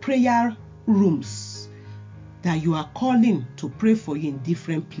 or prayer rooms that you are calling to pray for you in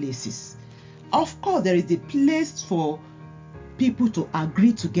different places. Of course, there is a place for people to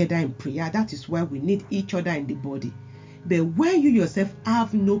agree together in prayer. That is why we need each other in the body. But when you yourself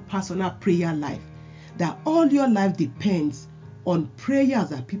have no personal prayer life, that all your life depends on prayers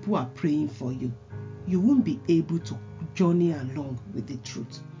that people are praying for you, you won't be able to journey along with the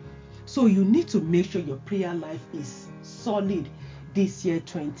truth. So you need to make sure your prayer life is solid this year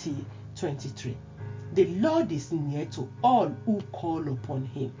 2023. The Lord is near to all who call upon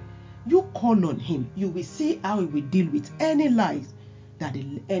him. You call on him, you will see how he will deal with any lies that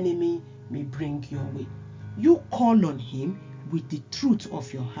the enemy may bring your way. You call on him with the truth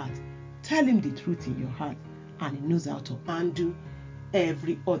of your heart. Tell him the truth in your heart, and he knows how to handle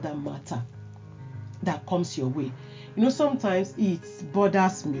every other matter that comes your way. You know, sometimes it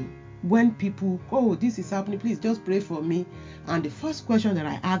bothers me when people, oh, this is happening, please just pray for me. And the first question that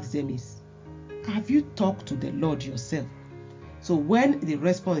I ask them is, have you talked to the Lord yourself? So when the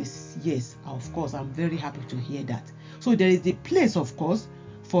response is yes, of course, I'm very happy to hear that. So there is the place, of course,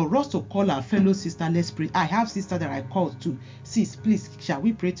 for us to call our fellow sister, let's pray. I have sister that I called to, sis, please, shall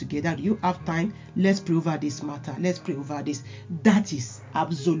we pray together? Do you have time? Let's pray over this matter. Let's pray over this. That is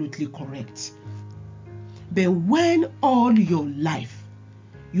absolutely correct. But when all your life,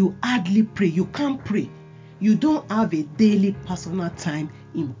 you hardly pray, you can't pray, you don't have a daily personal time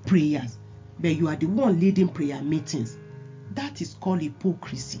in prayers, but you are the one leading prayer meetings, that is called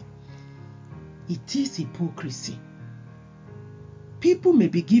hypocrisy. It is hypocrisy. People may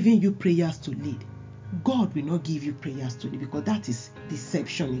be giving you prayers to lead. God will not give you prayers to lead, because that is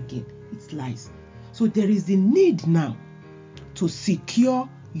deception again. It's lies. So there is the need now to secure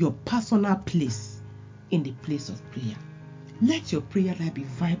your personal place in the place of prayer. Let your prayer life be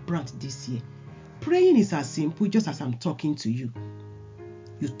vibrant this year. Praying is as simple, just as I'm talking to you.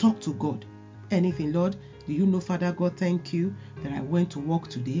 You talk to God. Anything, Lord, do you know, Father God, thank you that I went to work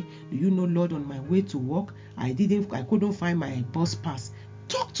today. Do you know, Lord, on my way to work, I couldn't find my bus pass.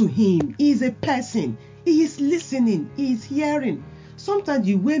 Talk to him. He is a person. He is listening. He is hearing. Sometimes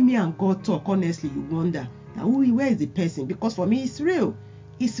the way me and God talk, honestly, you wonder, where is the person? Because for me, it's real.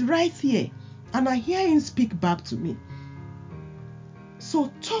 It's right here. And I hear him speak back to me.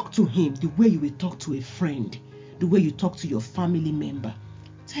 So talk to him the way you will talk to a friend, the way you talk to your family member.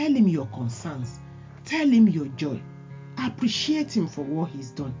 Tell him your concerns. Tell him your joy. Appreciate him for what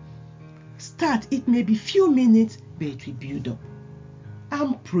he's done. Start. It may be few minutes, but it will build up.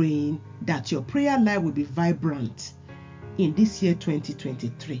 I'm praying that your prayer life will be vibrant in this year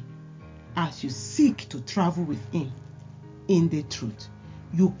 2023 as you seek to travel with him in the truth.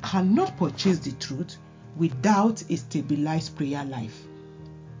 You cannot purchase the truth without a stabilized prayer life.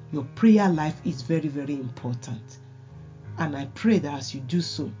 Your prayer life is very, very important. And I pray that as you do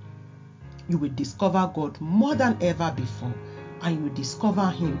so, you will discover God more than ever before, and you will discover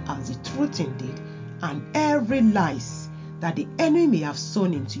Him as the truth indeed, and every lies that the enemy may have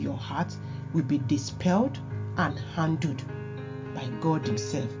sown into your heart will be dispelled and handled by God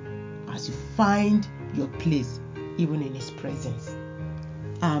Himself as you find your place even in His presence.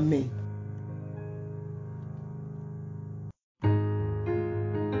 Amen.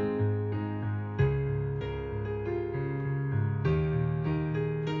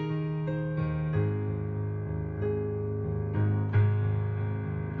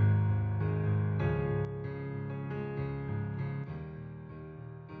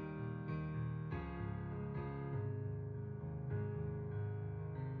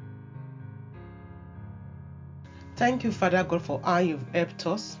 Thank you, Father God, for how you've helped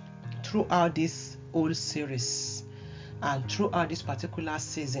us throughout this whole series and throughout this particular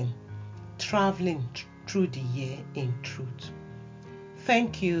season, traveling through the year in truth.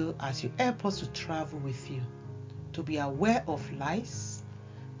 Thank you as you help us to travel with you, to be aware of lies,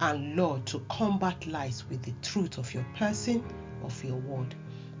 and Lord, to combat lies with the truth of your person, of your word.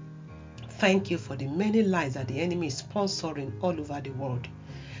 Thank you for the many lies that the enemy is sponsoring all over the world.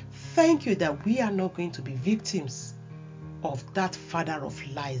 Thank you that we are not going to be victims of that father of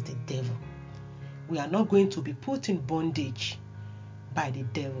lies, the devil. We are not going to be put in bondage by the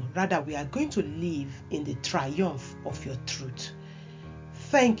devil. Rather, we are going to live in the triumph of your truth.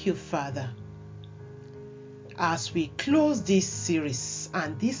 Thank you, Father. As we close this series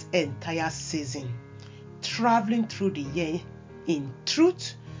and this entire season, traveling through the year in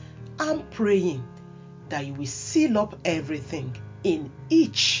truth, I'm praying that you will seal up everything in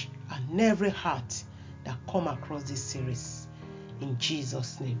each and every heart that come across this series. In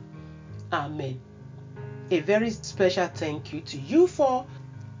Jesus' name, amen. A very special thank you to you for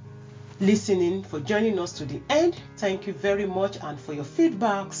listening, for joining us to the end. Thank you very much, and for your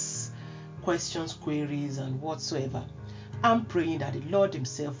feedbacks, questions, queries, and whatsoever. I'm praying that the Lord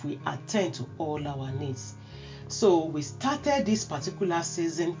Himself will attend to all our needs. So we started this particular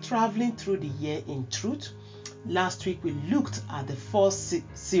season traveling through the year in truth. Last week we looked at the first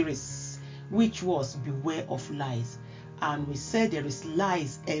series, which was Beware of Lies, and we said there is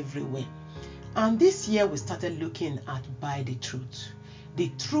lies everywhere. And this year we started looking at By the Truth.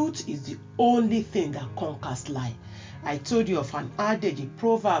 The truth is the only thing that conquers lie. I told you of an adage, a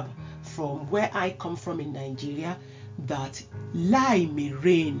proverb from where I come from in Nigeria, that lie may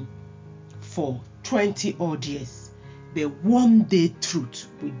reign for 20 odd years, but one day truth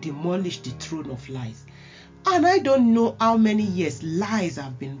will demolish the throne of lies. And I don't know how many years lies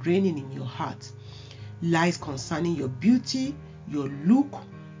have been reigning in your heart. Lies concerning your beauty, your look,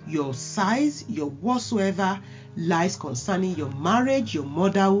 your size, your whatsoever. Lies concerning your marriage, your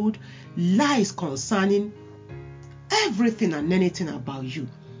motherhood. Lies concerning everything and anything about you.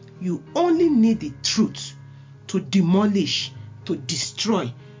 You only need the truth to demolish, to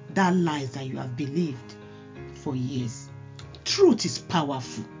destroy that lies that you have believed for years. Truth is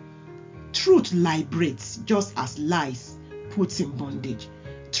powerful. Truth liberates, just as lies puts in bondage.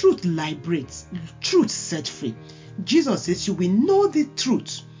 Truth liberates. Truth sets free. Jesus says you will know the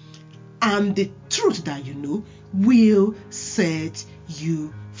truth, and the truth that you know will set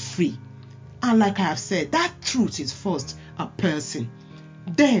you free. And like I have said, that truth is first a person,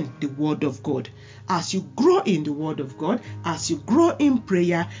 then the Word of God. As you grow in the Word of God, as you grow in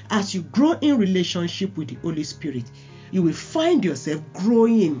prayer, as you grow in relationship with the Holy Spirit, you will find yourself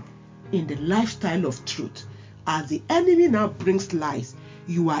growing in the lifestyle of truth. As the enemy now brings lies,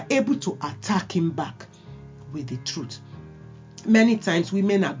 you are able to attack him back with the truth. Many times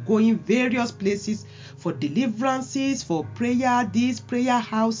women are going various places for deliverances, for prayer, these prayer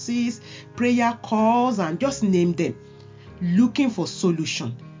houses, prayer calls, and just name them, looking for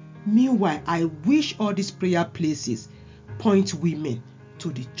solution. Meanwhile, I wish all these prayer places point women to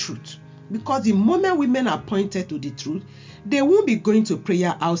the truth. Because the moment women are pointed to the truth, they won't be going to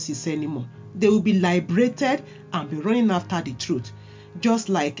prayer houses anymore. They will be liberated and be running after the truth. Just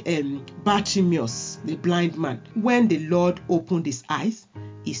like Bartimaeus, the blind man, when the Lord opened his eyes,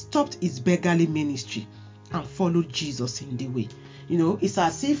 he stopped his beggarly ministry and followed Jesus in the way. You know, it's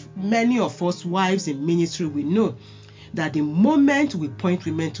as if many of us wives in ministry, we know that the moment we point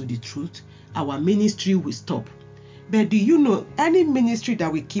women to the truth, our ministry will stop. But do you know, any ministry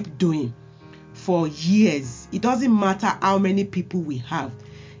that we keep doing for years, it doesn't matter how many people we have,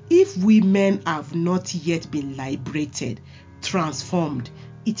 if women have not yet been liberated, transformed,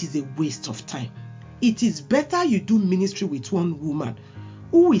 it is a waste of time. It is better you do ministry with one woman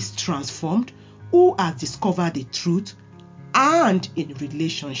who is transformed, who has discovered the truth, and in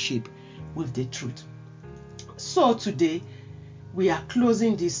relationship with the truth. So today, we are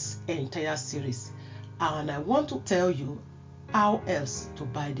closing this entire series, and I want to tell you how else to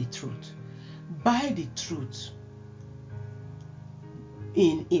buy the truth. Buy the truth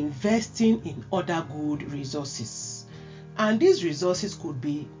in investing in other good resources. And these resources could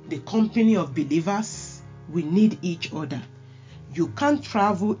be the company of believers. We need each other. You can't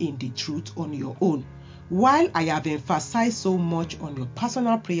travel in the truth on your own. While I have emphasized so much on your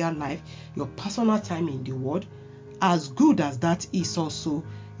personal prayer life, your personal time in the Word, as good as that is also,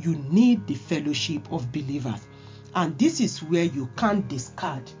 you need the fellowship of believers. And this is where you can't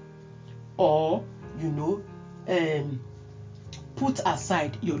discard or, put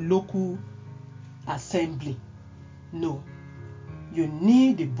aside your local assembly. No. You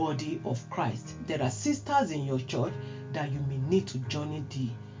need the body of Christ. There are sisters in your church that you may need to journey the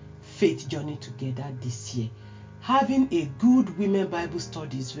faith journey together this year. Having a good women Bible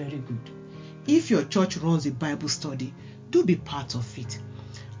study is very good. If your church runs a Bible study, do be part of it.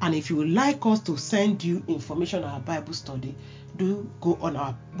 And if you would like us to send you information on our Bible study, do go on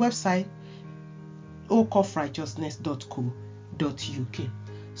our website, oakofrighteousness.co.uk.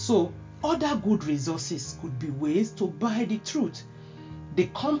 So, other good resources could be ways to buy the truth. The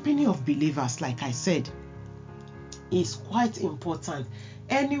company of believers, like I said, is quite important.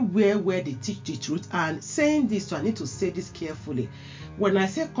 Anywhere where they teach the truth, and saying this, so I need to say this carefully. When I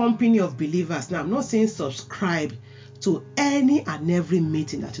say company of believers, now I'm not saying subscribe to any and every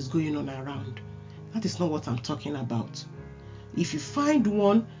meeting that is going on around. That is not what I'm talking about. If you find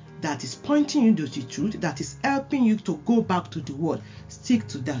one that is pointing you to the truth, that is helping you to go back to the Word, stick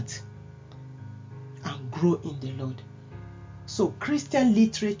to that and grow in the Lord. So Christian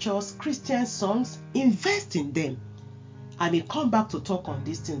literatures, Christian songs, invest in them. I may come back to talk on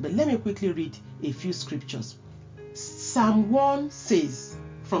these things, but let me quickly read a few scriptures. Psalm 1 says,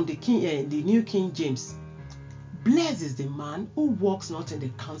 from the New King James, "Blessed is the man who walks not in the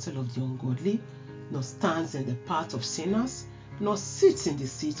counsel of the ungodly, nor stands in the path of sinners, nor sits in the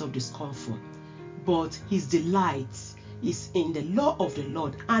seat of discomfort. But his delight is in the law of the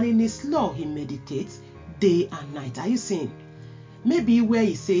Lord, and in his law he meditates day and night." Are you seeing? Maybe where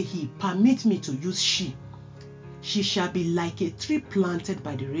he say, "He permit me to use she. She shall be like a tree planted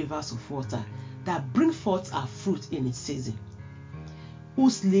by the rivers of water, that bring forth her fruit in its season,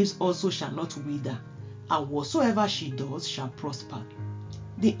 whose leaves also shall not wither, and whatsoever she does shall prosper.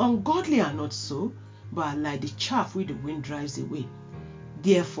 The ungodly are not so, but are like the chaff which the wind drives away.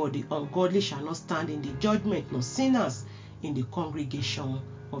 Therefore the ungodly shall not stand in the judgment, nor sinners in the congregation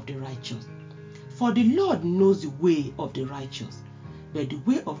of the righteous. For the Lord knows the way of the righteous, but the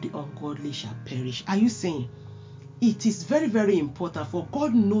way of the ungodly shall perish." Are you saying? It is very, very important, for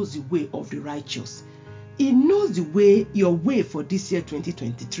God knows the way of the righteous. He knows the way, your way for this year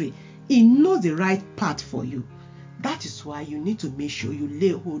 2023. He knows the right path for you. That is why you need to make sure you lay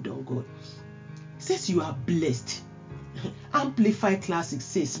hold on God. It says you are blessed. Amplified Classic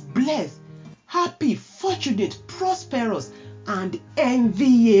says, "Blessed, happy, fortunate, prosperous, and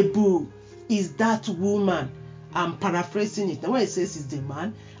enviable is that woman." I'm paraphrasing it. Now when it says is the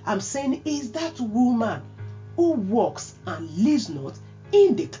man, I'm saying is that woman who walks and lives not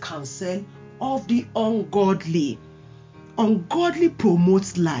in the counsel of the ungodly. Ungodly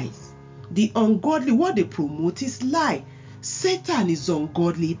promotes lies. The ungodly, what they promote is lie. Satan is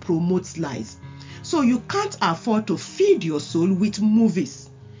ungodly, promotes lies. So you can't afford to feed your soul with movies,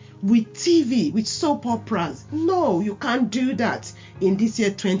 with TV, with soap operas. No, you can't do that in this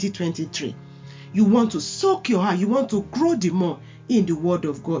year 2023. You want to soak your heart, you want to grow the more in the Word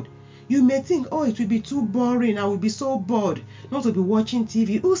of God. You may think, oh, it will be too boring, I will be so bored not to be watching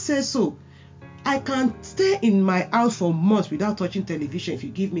TV. Who says so? I can stay in my house for months without touching television if you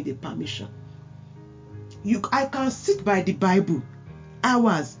give me the permission. I can sit by the Bible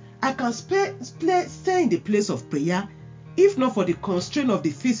hours. I can stay in the place of prayer, if not for the constraint of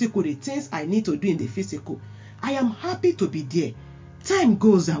the physical, the things I need to do in the physical. I am happy to be there. Time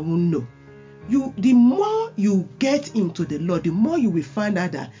goes, I won't know. The more you get into the Lord, the more you will find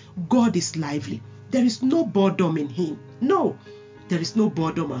out that God is lively. There is no boredom in Him. No, there is no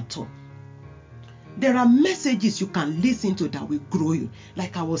boredom at all. There are messages you can listen to that will grow you.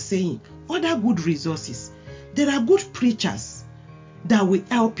 Like I was saying, other good resources. There are good preachers that will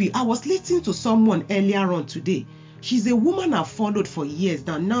help you. I was listening to someone earlier on today. She's a woman I've followed for years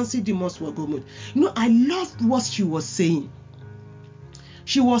now, Nancy Dimos-Wagomut. I loved what she was saying.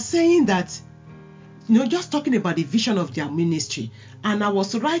 She was saying that, just talking about the vision of their ministry. And I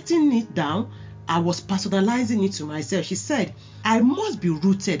was writing it down, I was personalizing it to myself. She said, I must be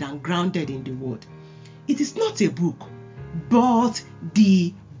rooted and grounded in the word. It is not a book, but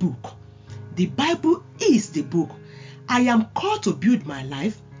the book. The Bible is the book. I am called to build my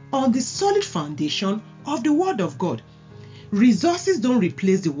life on the solid foundation of the word of God. Resources don't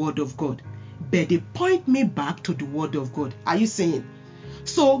replace the word of God, but they point me back to the word of God. Are you saying?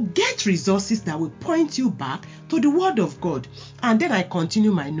 So get resources that will point you back to the word of God. And then I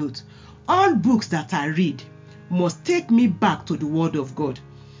continue my note. All books that I read must take me back to the word of God.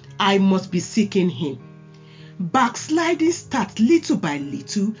 I must be seeking him. Backsliding starts little by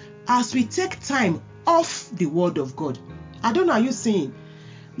little as we take time off the word of God. I don't know, are you saying?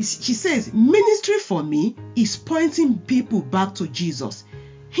 She says, ministry for me is pointing people back to Jesus.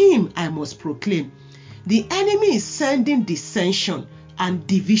 Him I must proclaim. The enemy is sending dissension and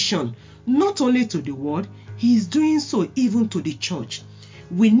division, not only to the world, he is doing so even to the church.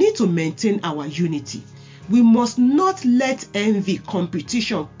 We need to maintain our unity. We must not let envy,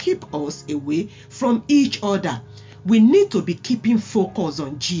 competition keep us away from each other. We need to be keeping focus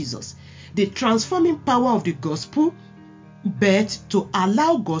on Jesus, the transforming power of the gospel, but to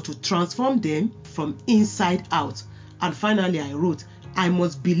allow God to transform them from inside out. And finally, I wrote, I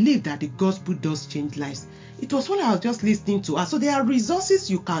must believe that the gospel does change lives. It was what I was just listening to. So there are resources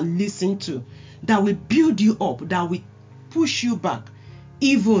you can listen to that will build you up, that will push you back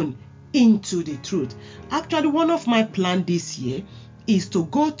even into the truth. Actually, one of my plans this year is to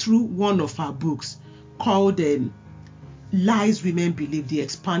go through one of our books called Lies Women Believe, the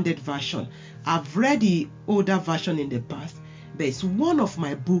expanded version. I've read the older version in the past, but it's one of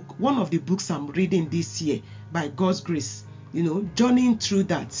the books I'm reading this year by God's grace. Journeying through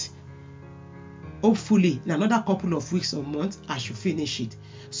that. Hopefully, in another couple of weeks or months, I should finish it.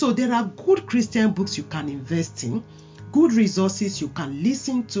 So there are good Christian books you can invest in, good resources you can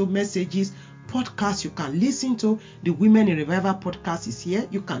listen to, messages, podcasts you can listen to. The Women in Revival podcast is here.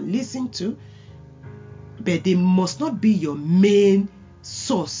 You can listen to, but they must not be your main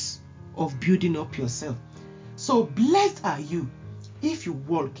source of building up yourself. So blessed are you if you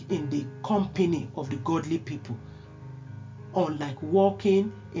walk in the company of the godly people, unlike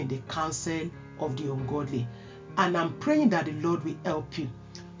walking in the counsel of the ungodly. And I'm praying that the Lord will help you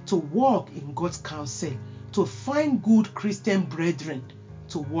to walk in God's counsel, to find good Christian brethren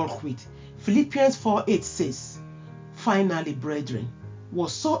to walk with. Philippians 4:8 says, finally, brethren,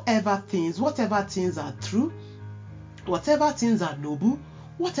 whatever things are true, whatever things are noble,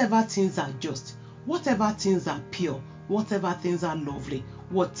 whatever things are just, whatever things are pure, whatever things are lovely,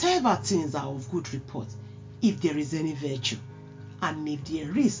 whatever things are of good report, if there is any virtue, and if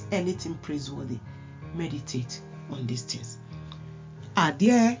there is anything praiseworthy, meditate on these things. Are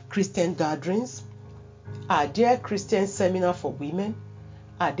there Christian gatherings? Are there Christian seminar for women?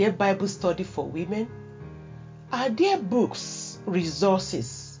 Are there Bible study for women? Are there books,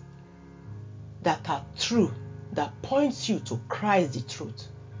 resources that are true, that points you to Christ the truth,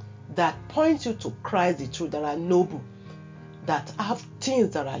 that points you to Christ the truth, that are noble, that have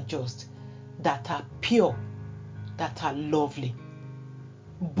things that are just, that are pure, that are lovely?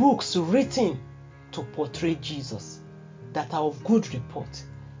 Books written to portray Jesus, that are of good report,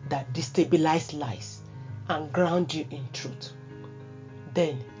 that destabilize lies and ground you in truth.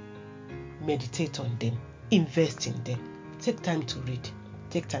 Then meditate on them, invest in them, take time to read,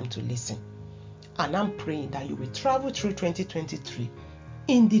 take time to listen. And I'm praying that you will travel through 2023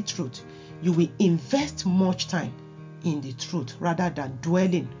 in the truth. You will invest much time in the truth rather than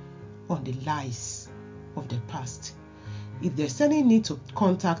dwelling on the lies of the past. If there's any need to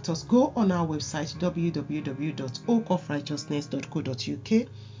contact us, go on our website www.oakofrighteousness.co.uk.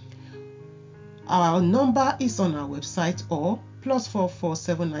 Our number is on our website, or +44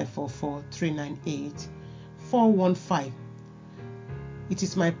 7944 398 415. It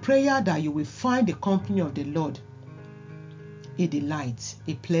is my prayer that you will find the company of the Lord a delight,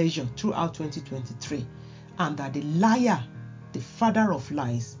 a pleasure throughout 2023, and that the liar, the father of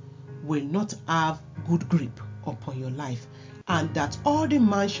lies, will not have good grip upon your life, and that all the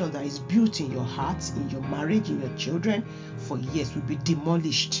mansion that is built in your heart, in your marriage, in your children for years will be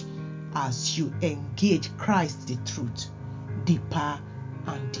demolished as you engage Christ the truth deeper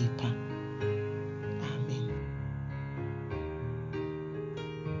and deeper.